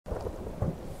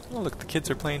Oh, look, the kids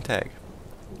are playing tag.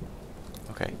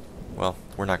 Okay, well,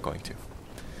 we're not going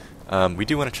to. We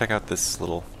do want to check out this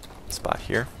little spot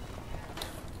here.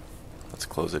 Let's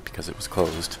close it because it was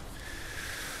closed.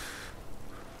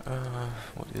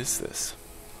 What is this?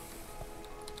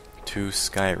 To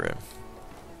Skyrim.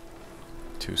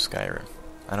 To Skyrim.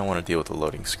 I don't want to deal with the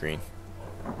loading screen.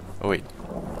 Oh wait,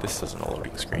 this isn't a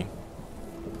loading screen.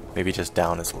 Maybe just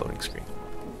down is a loading screen.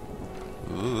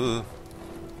 Ooh.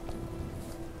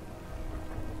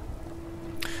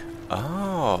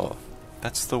 Oh,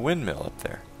 that's the windmill up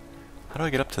there. How do I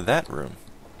get up to that room?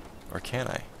 Or can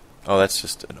I? Oh, that's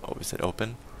just an... Oh, is it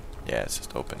open? Yeah, it's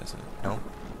just open, isn't it? No?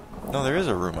 No, there is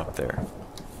a room up there.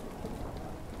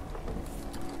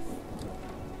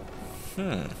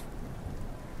 Doesn't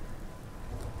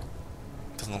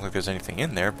look like there's anything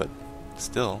in there, but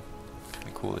still kind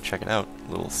of cool to check it out.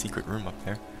 A little secret room up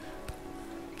there.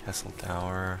 Castle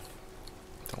Tower.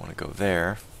 Don't want to go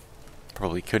there.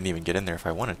 Probably couldn't even get in there if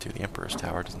I wanted to. The Emperor's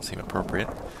Tower doesn't seem appropriate.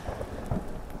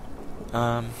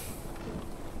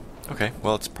 Okay,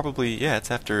 well it's probably, yeah, it's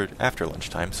after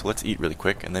lunchtime, so let's eat really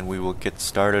quick, and then we will get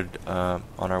started on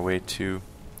our way to...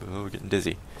 Oh, we're getting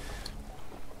dizzy.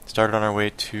 Started on our way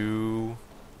to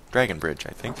Dragon Bridge,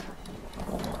 I think.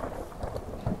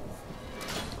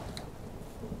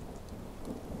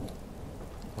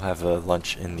 We'll have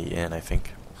lunch in the inn, I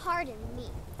think. Pardon me.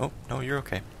 Oh, no, you're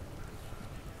okay.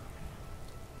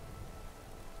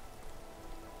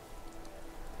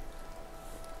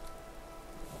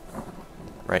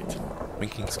 Right.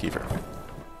 Winking Skeever.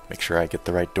 Make sure I get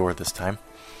the right door this time.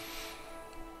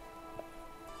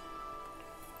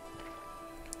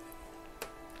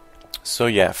 So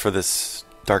yeah, for this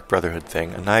Dark Brotherhood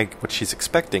thing, what she's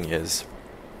expecting is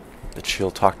that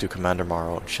she'll talk to Commander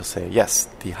Maro and she'll say, yes,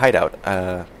 the hideout.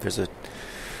 There's a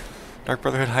Dark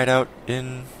Brotherhood hideout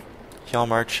in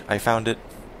Hjalmarch. I found it.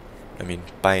 I mean,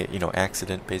 by,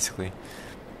 accident, basically.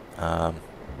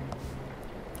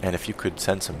 And if you could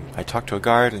send some... I talked to a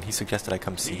guard and he suggested I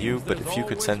come see you, but if you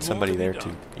could send somebody there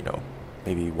to,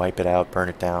 maybe wipe it out, burn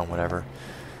it down, whatever,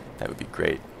 that would be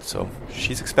great. So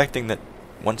she's expecting that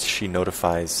once she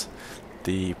notifies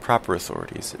the proper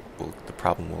authorities, the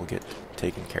problem will get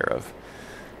taken care of.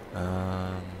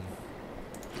 Another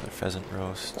pheasant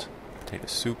roast, potato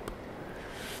soup,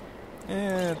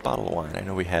 and a bottle of wine. I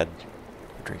know we had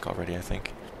a drink already, I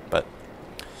think. But,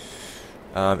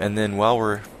 and then while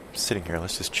we're sitting here,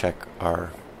 let's just check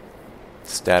our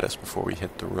status before we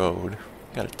hit the road.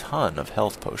 We got a ton of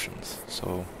health potions,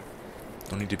 so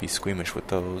don't need to be squeamish with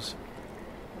those.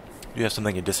 We do have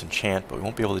something to disenchant, but we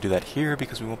won't be able to do that here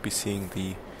because we won't be seeing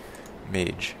the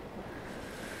mage.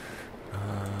 We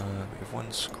have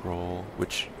one scroll,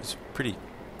 which is a pretty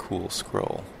cool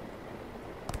scroll.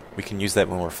 We can use that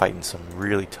when we're fighting some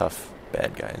really tough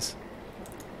bad guys.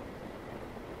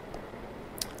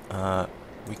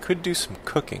 We could do some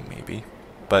cooking, maybe,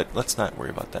 but let's not worry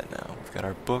about that now. We've got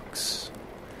our books.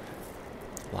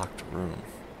 Locked room.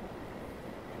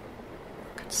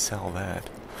 Could sell that.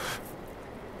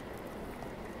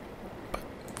 But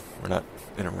we're not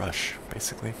in a rush,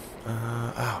 basically.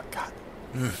 Oh, God.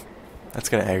 That's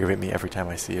going to aggravate me every time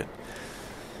I see it.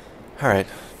 Alright.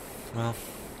 Well,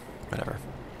 whatever.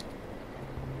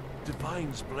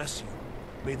 Divines bless you.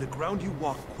 May the ground you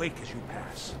walk quake as you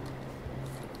pass.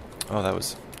 Oh, that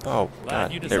was... Oh,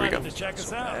 God. There we go. To check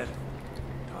us out. Bad.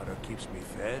 Daughter keeps me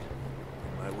fed,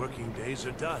 and my working days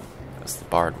are done. That's the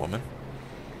bard woman.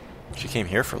 She came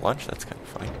here for lunch? That's kind of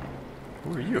funny.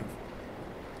 Who are you?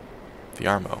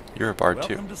 Viarmo. You're a bard,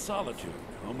 too. Welcome to Solitude,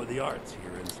 home of the arts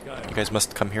here in Skyrim. You guys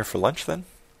must come here for lunch, then?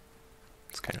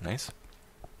 It's kind of nice.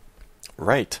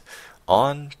 Right.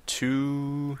 On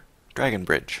to Dragon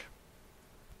Bridge.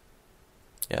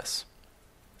 Yes.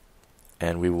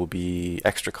 And we will be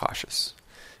extra cautious.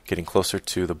 Getting closer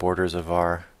to the borders of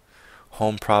our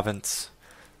home province.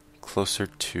 Closer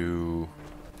to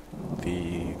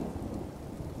the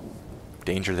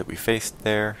danger that we faced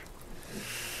there.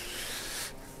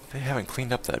 They haven't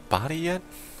cleaned up that body yet?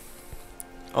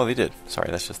 Oh, they did. Sorry,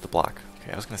 that's just the block.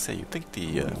 Okay, I was going to say, you'd think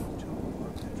the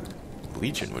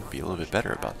Legion would be a little bit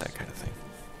better about that kind of thing.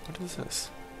 What is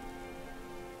this?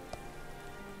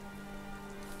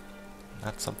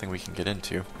 Not something we can get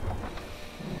into.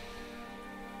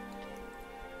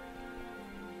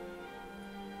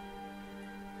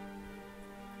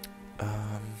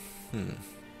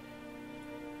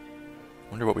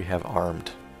 Wonder what we have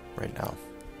armed right now.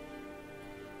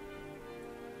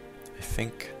 I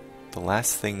think the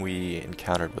last thing we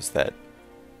encountered was that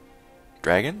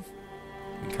dragon?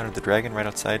 We encountered the dragon right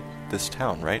outside this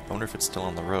town, right? I wonder if it's still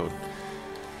on the road.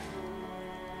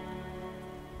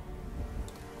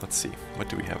 Let's see. What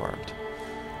do we have armed?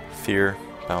 Fear,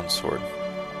 bound sword.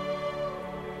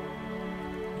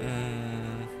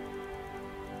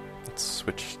 Let's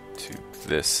switch to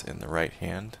this in the right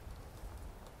hand.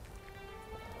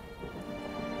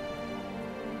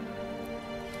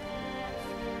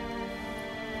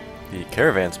 The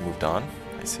caravan's moved on,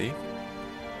 I see.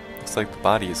 Looks like the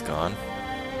body is gone.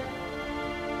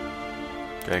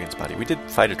 Dragon's body. We did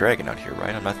fight a dragon out here,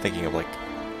 right? I'm not thinking of like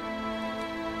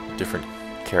a different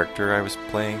character I was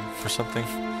playing or something.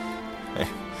 I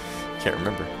can't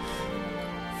remember.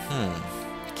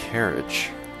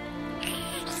 Carriage.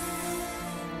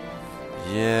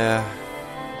 Yeah.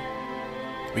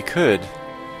 We could.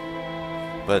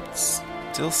 But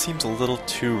still seems a little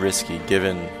too risky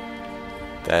given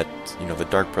that, you know, the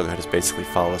Dark Brotherhood has basically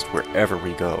followed us wherever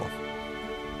we go.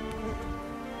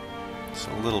 It's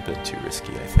a little bit too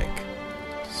risky, I think.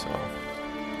 So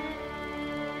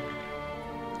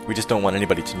we just don't want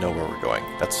anybody to know where we're going.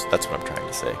 That's what I'm trying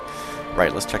to say.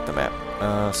 Right, let's check the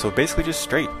map. So basically just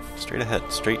straight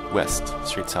ahead, straight west,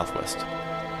 straight southwest.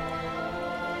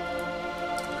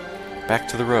 Back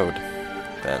to the road,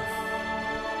 then.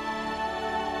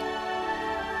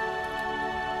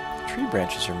 Tree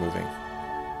branches are moving.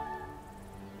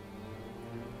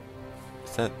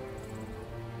 Is that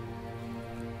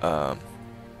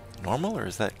normal, or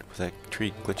was that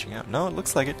tree glitching out? No, it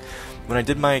looks like it. When I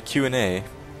did my Q&A,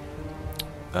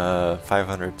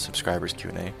 500 subscribers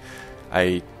Q&A,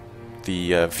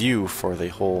 the view for the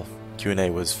whole Q&A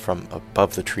was from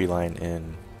above the tree line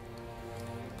in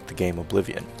the game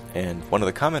Oblivion, and one of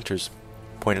the commenters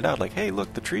pointed out, like, hey,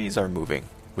 look, the trees are moving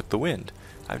with the wind.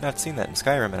 I've not seen that in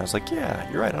Skyrim, and I was like, yeah,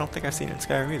 you're right, I don't think I've seen it in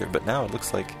Skyrim either, but now it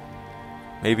looks like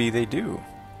maybe they do.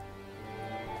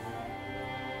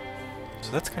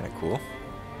 So that's kind of cool.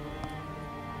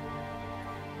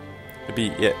 It'd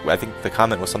be, yeah, I think the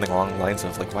comment was something along the lines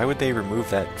of, like, why would they remove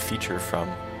that feature from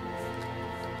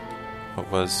what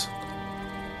was,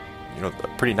 you know, a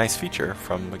pretty nice feature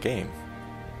from a game?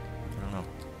 I don't know.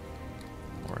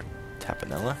 Or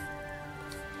Tapanella?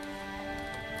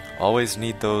 Always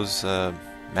need those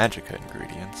Magicka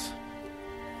ingredients.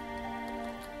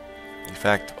 In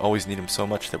fact, always need them so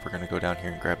much that we're going to go down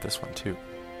here and grab this one too.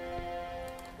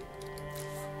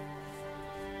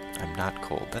 I'm not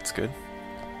cold, that's good.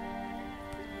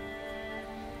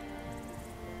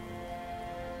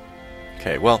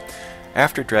 Okay, well,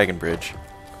 after Dragon Bridge...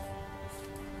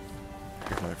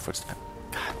 Here's my footstep.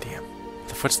 God damn.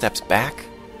 The footsteps back?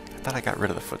 I thought I got rid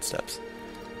of the footsteps.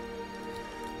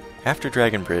 After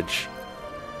Dragon Bridge,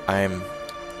 I'm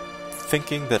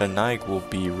thinking that Anaig will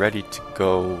be ready to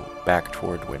go back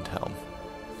toward Windhelm.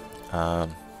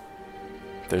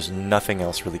 There's nothing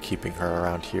else really keeping her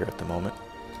around here at the moment.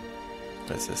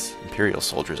 What is this? Imperial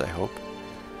soldiers, I hope.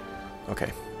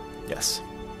 Okay. Yes.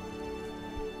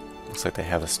 Looks like they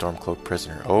have a Stormcloak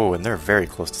prisoner. Oh, and they're very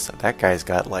close to... That guy's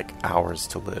got, like, hours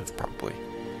to live, probably.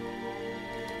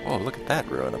 Whoa, look at that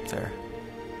ruin up there.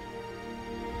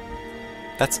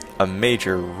 That's a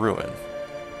major ruin.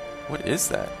 What is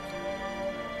that?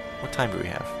 What time do we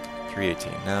have?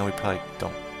 3:18. No, we probably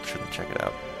shouldn't check it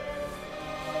out.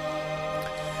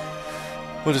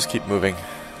 We'll just keep moving.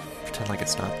 Pretend like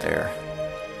it's not there.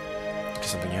 Which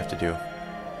is something you have to do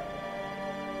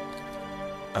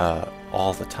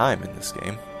all the time in this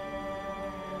game.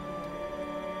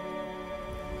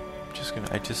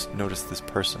 I just noticed this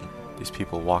person, these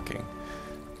people walking.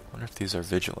 I wonder if these are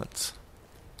vigilants.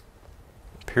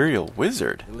 Imperial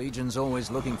Wizard. The Legion's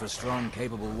always looking for strong,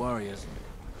 capable warriors.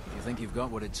 If you think you've got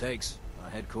what it takes, our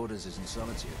headquarters is in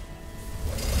Solitude.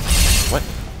 What?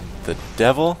 The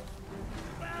devil?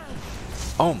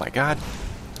 Oh my god.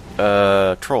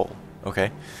 Troll.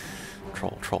 Okay.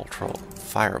 Troll.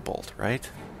 Firebolt, right?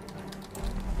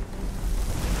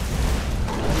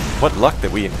 What luck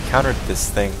that we encountered this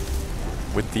thing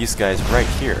with these guys right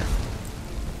here.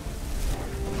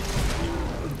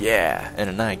 Yeah, and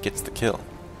Anaig gets the kill.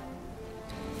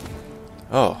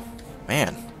 Oh,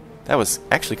 man. That was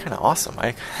actually kind of awesome.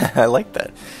 I like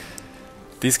that.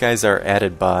 These guys are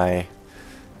added by,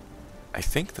 I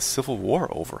think, the Civil War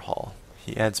Overhaul.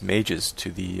 He adds mages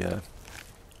to the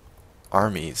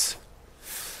armies.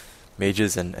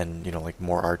 Mages and you know, like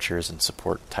more archers and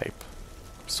support type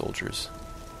soldiers.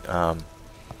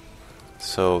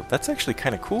 So that's actually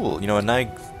kind of cool. You know, Anaig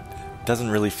doesn't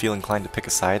really feel inclined to pick a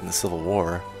side in the Civil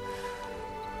War,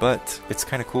 but it's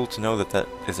kind of cool to know that that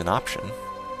is an option.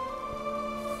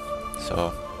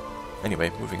 So,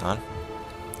 anyway, moving on.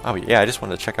 Oh yeah, I just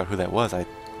wanted to check out who that was. I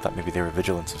thought maybe they were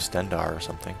Vigilants of Stendarr or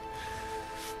something.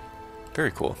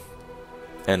 Very cool.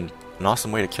 And an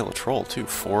awesome way to kill a troll, too.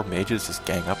 4 mages just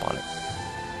gang up on it.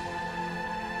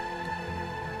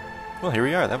 Well, here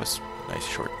we are. That was a nice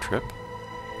short trip.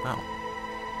 Wow.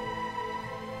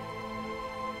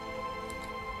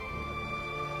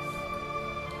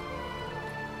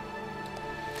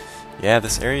 Yeah,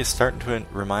 this area is starting to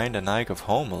remind Anaig of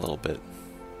home a little bit.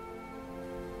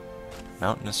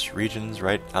 Mountainous regions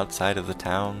right outside of the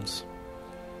towns.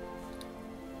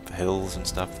 The hills and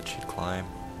stuff that she'd climb.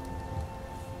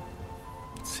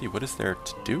 Let's see, what is there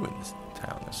to do in this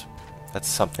town? That's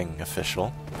something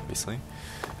official, obviously.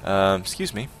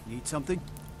 Excuse me. Need something?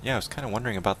 Yeah, I was kind of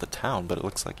wondering about the town, but it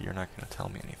looks like you're not going to tell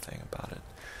me anything about it.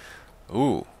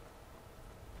 Ooh.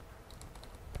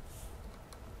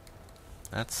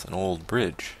 That's an old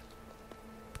bridge.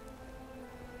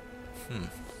 A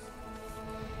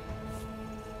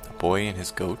boy and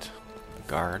his goat. A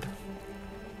guard.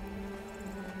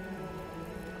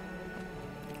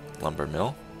 Lumber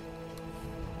mill.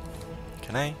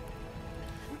 Can I?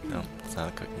 No, it's not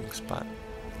a cooking spot.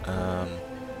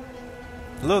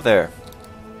 Hello there.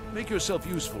 Make yourself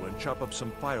useful and chop up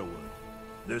some firewood.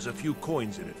 There's a few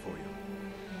coins in it for you.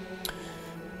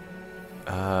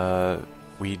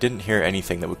 We didn't hear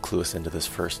anything that would clue us into this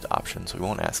first option, so we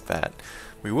won't ask that.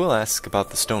 We will ask about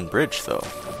the stone bridge, though.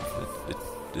 It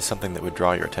is something that would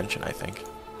draw your attention, I think.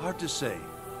 Hard to say.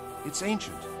 It's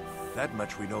ancient. That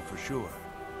much we know for sure.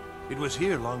 It was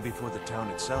here long before the town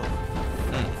itself.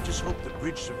 Just hope the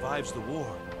bridge survives the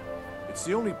war. It's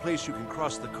the only place you can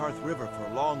cross the Karth River for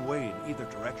a long way in either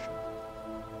direction.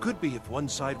 Could be if one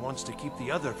side wants to keep the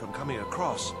other from coming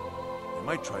across. They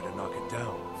might try to knock it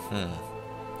down.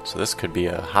 So this could be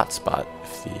a hot spot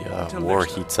if the Until war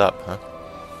next time. heats up, huh?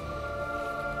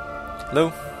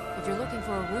 Hello? If you're looking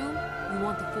for a room, you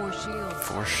want the 4 shields.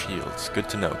 4 shields. Good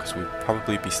to know, because we'd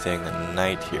probably be staying the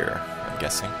night here, I'm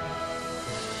guessing.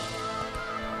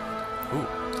 Ooh.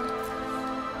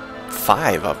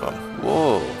 5 of them.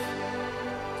 Whoa.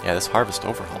 Yeah, this Harvest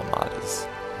Overhaul mod is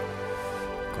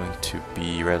going to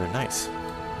be rather nice.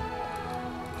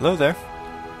 Hello there.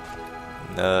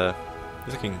 You're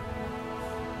looking...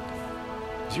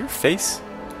 Is your face,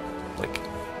 like,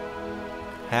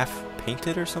 half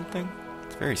painted or something?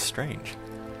 It's very strange.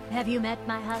 Have you met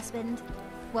my husband?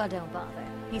 Well, don't bother.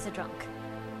 He's a drunk.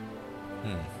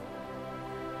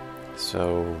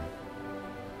 So,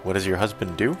 what does your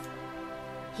husband do?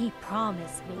 He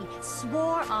promised me,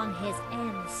 swore on his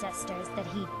ancestors that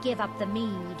he'd give up the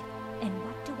mead. And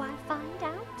what do I find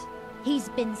out? He's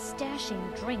been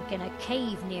stashing drink in a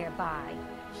cave nearby.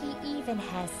 He even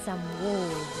has some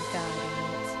wolves guarding it.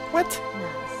 What? I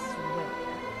swear,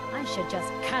 I should just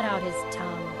cut out his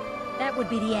tongue. That would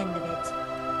be the end of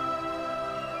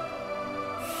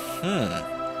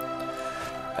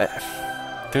it.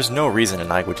 There's no reason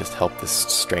Anaig would just help this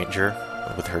stranger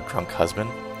with her drunk husband.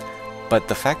 But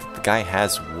the fact that the guy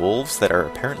has wolves that are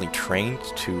apparently trained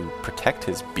to protect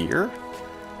his beer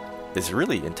is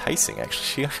really enticing,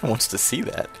 actually. She wants to see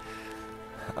that.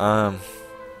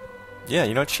 Yeah,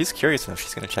 you know what? She's curious enough.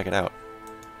 She's going to check it out.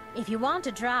 If you want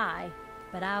to try,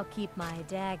 but I'll keep my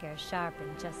dagger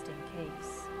sharpened just in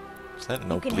case. Is that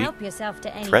an You can oblique help yourself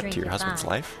to any threat drink to your you husband's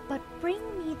find, life? but bring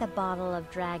me the bottle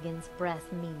of Dragon's Breath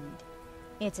mead.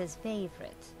 It's his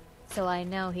favorite, so I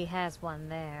know he has one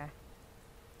there.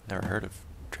 Never heard of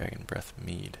Dragon Breath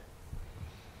mead.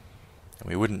 And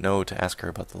we wouldn't know to ask her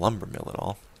about the lumber mill at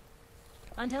all.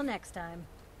 Until next time.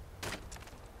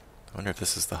 I wonder if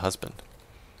this is the husband.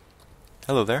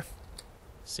 Hello there.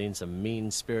 Seen some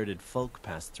mean-spirited folk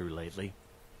pass through lately.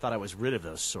 Thought I was rid of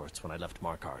those sorts when I left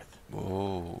Markarth.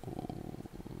 Whoa.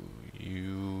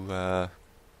 You,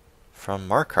 from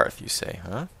Markarth, you say,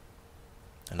 huh?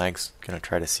 And I'm gonna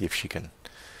try to see if she can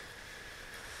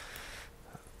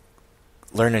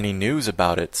learn any news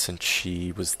about it since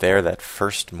she was there that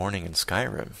first morning in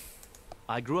Skyrim.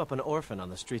 I grew up an orphan on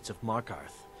the streets of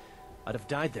Markarth. I'd have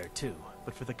died there too,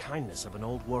 but for the kindness of an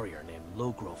old warrior named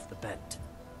Logrove the Bent.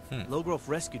 Logrove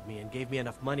rescued me and gave me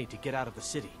enough money to get out of the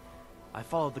city. I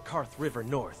followed the Karth River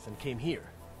north and came here.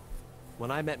 When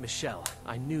I met Michelle,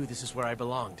 I knew this is where I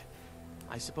belonged.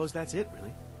 I suppose that's it,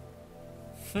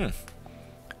 really.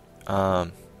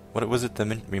 What was it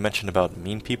that we mentioned about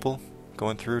mean people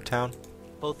going through town?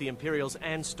 Both the Imperials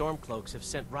and Stormcloaks have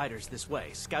sent riders this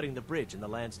way, scouting the bridge and the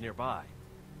lands nearby.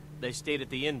 They stayed at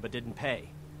the inn but didn't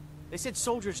pay. They said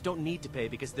soldiers don't need to pay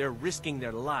because they're risking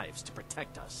their lives to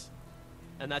protect us.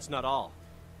 And that's not all.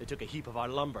 They took a heap of our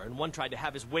lumber, and one tried to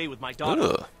have his way with my daughter.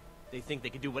 Ugh. They think they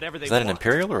can do whatever they Is want. that an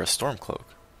Imperial or a Stormcloak?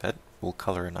 That will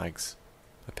color Anaig's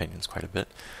opinions quite a bit.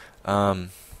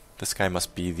 This guy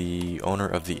must be the owner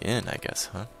of the inn, I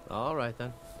guess, huh? All right,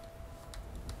 then.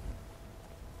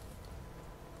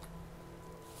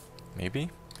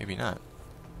 Maybe? Maybe not.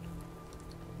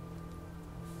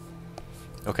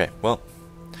 Okay, well,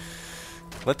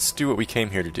 let's do what we came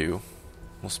here to do.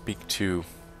 We'll speak to...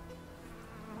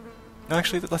 No,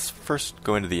 actually, let's first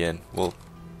go into the inn. We'll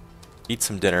eat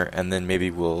some dinner, and then maybe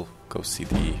we'll go see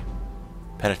the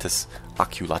Penitus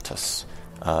Oculatus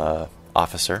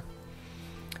officer.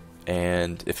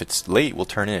 And if it's late, we'll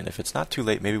turn in. If it's not too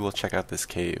late, maybe we'll check out this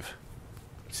cave.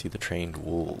 See the trained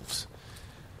wolves.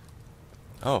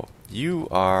 Oh, you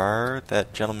are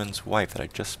that gentleman's wife that I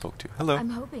just spoke to. Hello.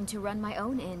 I'm hoping to run my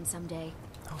own inn someday.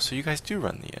 Oh, so you guys do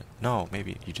run the inn. No,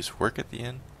 maybe you just work at the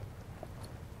inn?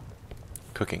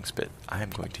 Cooking spit. I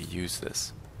am going to use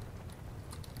this.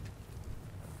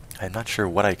 I'm not sure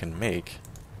what I can make.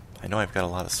 I know I've got a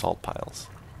lot of salt piles.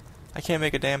 I can't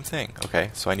make a damn thing. Okay,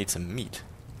 so I need some meat.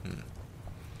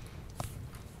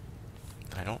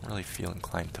 I don't really feel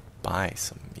inclined to buy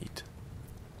some meat.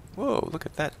 Whoa, look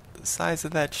at that. The size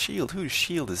of that shield. Whose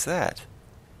shield is that?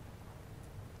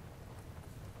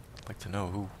 I'd like to know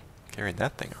who carried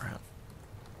that thing around.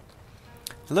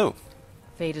 Hello.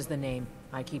 Fate is the name.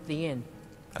 I keep the inn.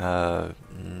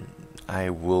 I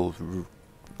will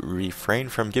refrain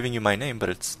from giving you my name, but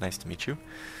it's nice to meet you.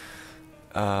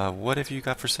 What have you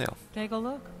got for sale? Take a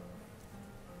look.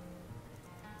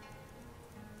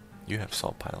 You have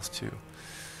salt piles too.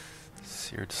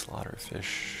 Seared slaughter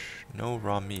fish. No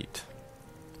raw meat,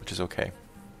 which is okay.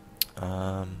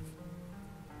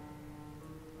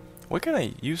 What can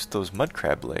I use those mud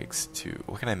crab legs to?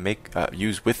 What can I make?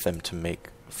 Use with them to make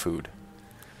food?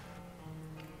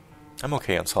 I'm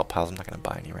okay on salt piles. I'm not going to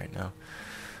buy any right now.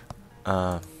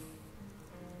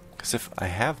 Because if I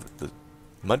have the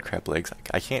mud crab legs,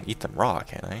 I can't eat them raw,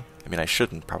 can I? I mean, I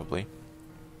shouldn't, probably.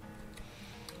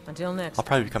 Until next. I'll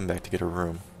probably be coming back to get a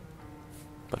room.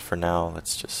 But for now,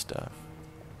 let's just, oh,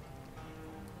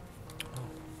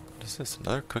 what is this?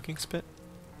 Another cooking spit?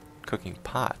 Cooking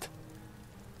pot.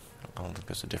 I don't think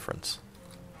there's a difference.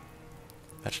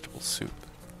 Vegetable soup.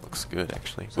 Looks good,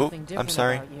 actually. Oh, I'm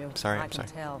sorry. I'm sorry. I can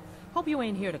tell. Hope you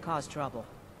ain't here to cause trouble.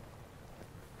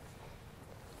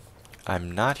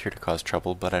 I'm not here to cause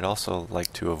trouble, but I'd also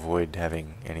like to avoid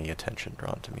having any attention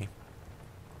drawn to me.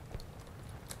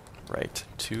 Right,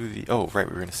 to the... Oh, right,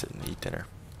 we were going to sit and eat dinner.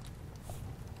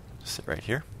 Sit right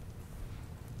here.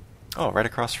 Oh, right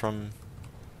across from...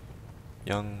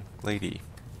 young lady.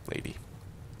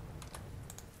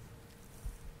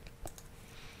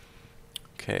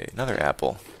 Okay, another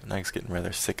apple. Nike's getting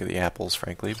rather sick of the apples,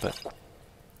 frankly, but...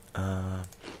 and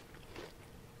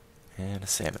a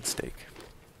salmon steak.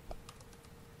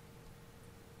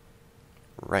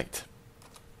 Right.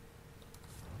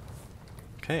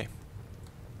 Okay.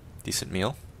 Decent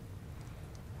meal.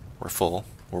 We're full.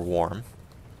 We're warm.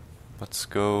 Let's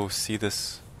go see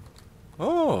this.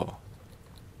 Oh!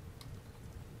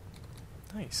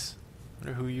 Nice.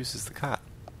 Wonder who uses the cot.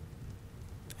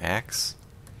 Axe.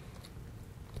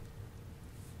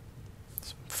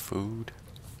 Some food.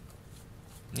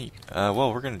 Neat.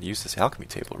 Well, we're going to use this alchemy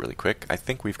table really quick. I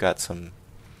think we've got some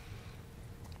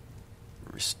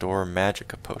restore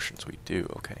magicka potions. We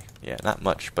do. Okay. Yeah, not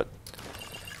much, but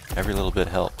every little bit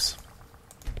helps.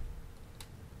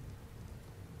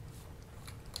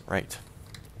 Right.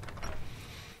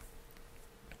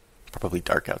 Probably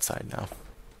dark outside now.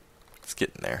 It's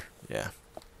getting there. Yeah.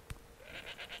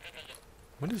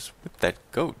 What is with that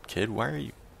goat, kid? Why are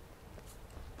you...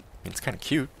 I mean, it's kind of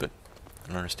cute, but I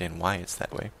don't understand why it's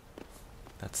that way.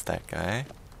 That's that guy.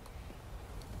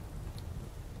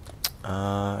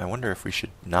 I wonder if we should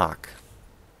knock.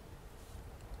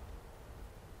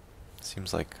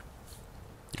 Seems like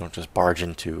you don't just barge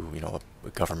into, you know, a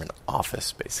government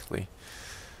office, basically.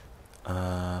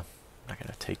 I'm not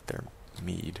gonna take their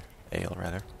mead. Ale,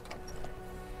 rather.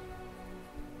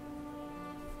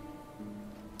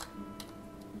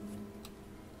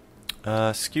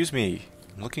 Excuse me.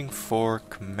 I'm looking for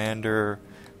Commander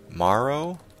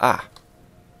Maro. Ah!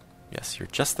 Yes, you're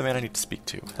just the man I need to speak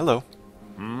to. Hello.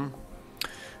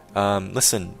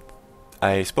 Listen,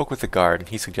 I spoke with the guard, and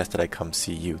he suggested I come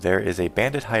see you. There is a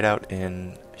bandit hideout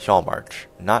in Hjalmarch,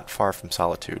 not far from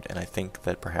Solitude, and I think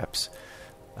that perhaps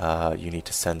you need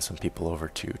to send some people over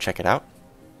to check it out.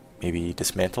 Maybe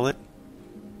dismantle it,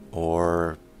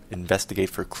 or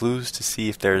investigate for clues to see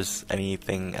if there's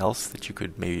anything else that you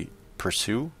could maybe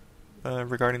pursue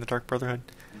regarding the Dark Brotherhood.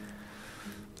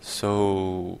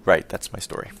 So, right, that's my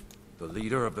story. The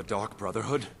leader of the Dark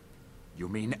Brotherhood? You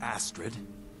mean Astrid?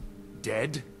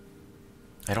 Dead?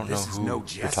 I don't know who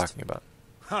you're talking about.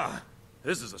 Ha!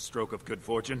 This is a stroke of good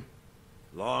fortune.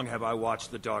 Long have I watched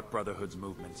the Dark Brotherhood's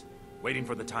movement, waiting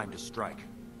for the time to strike.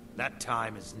 That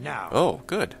time is now. Oh,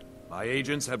 good. My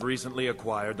agents have recently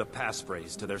acquired the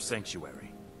passphrase to their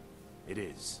sanctuary. It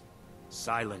is,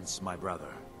 Silence, my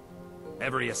brother.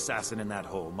 Every assassin in that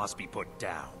hole must be put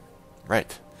down.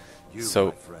 Right. You, So,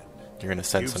 my friend, you're gonna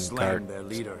send you've some slain guard. their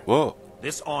leader. Whoa.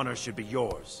 This honor should be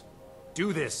yours.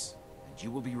 Do this, and you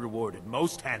will be rewarded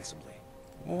most handsomely.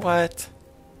 What?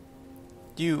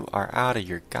 You are out of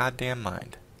your goddamn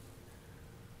mind.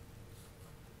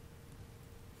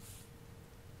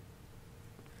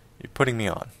 You're putting me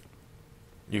on.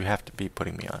 You have to be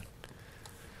putting me on.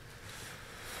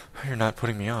 You're not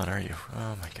putting me on, are you?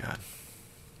 Oh my god.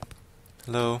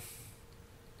 Hello?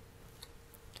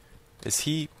 Is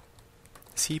he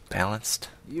balanced?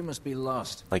 You must be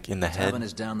lost. Like in the head? Tavern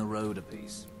is down the road a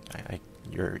piece.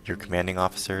 Your commanding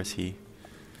officer, is he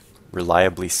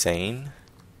reliably sane?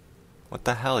 What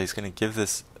the hell? He's gonna give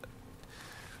this...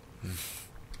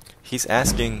 He's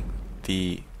asking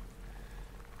the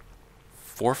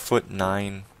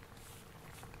 4'9"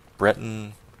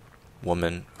 Breton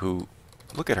woman who...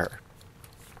 Look at her.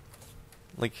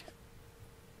 Like...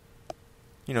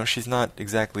 You know, she's not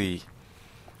exactly...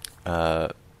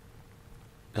 doesn't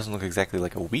look exactly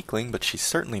like a weakling, but she's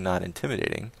certainly not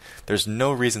intimidating. There's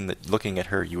no reason that looking at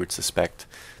her you would suspect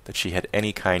that she had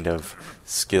any kind of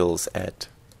skills at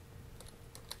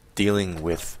dealing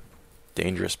with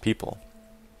dangerous people.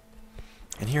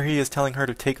 And here he is telling her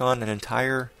to take on an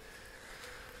entire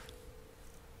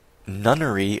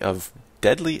nunnery of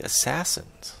deadly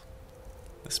assassins.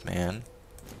 This man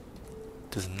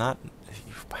does not...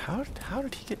 How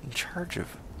did he get in charge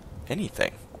of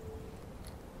anything?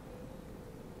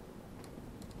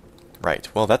 Right,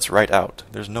 well that's right out.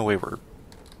 There's no way we're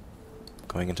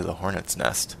going into the hornet's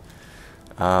nest.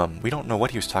 We don't know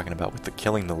what he was talking about with the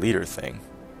killing the leader thing.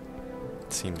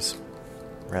 It seems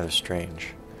rather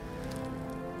strange.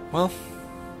 Well,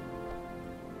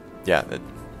 yeah,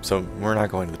 so we're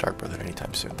not going to the Dark Brotherhood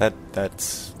anytime soon.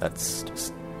 That's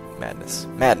just madness.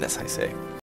 Madness, I say.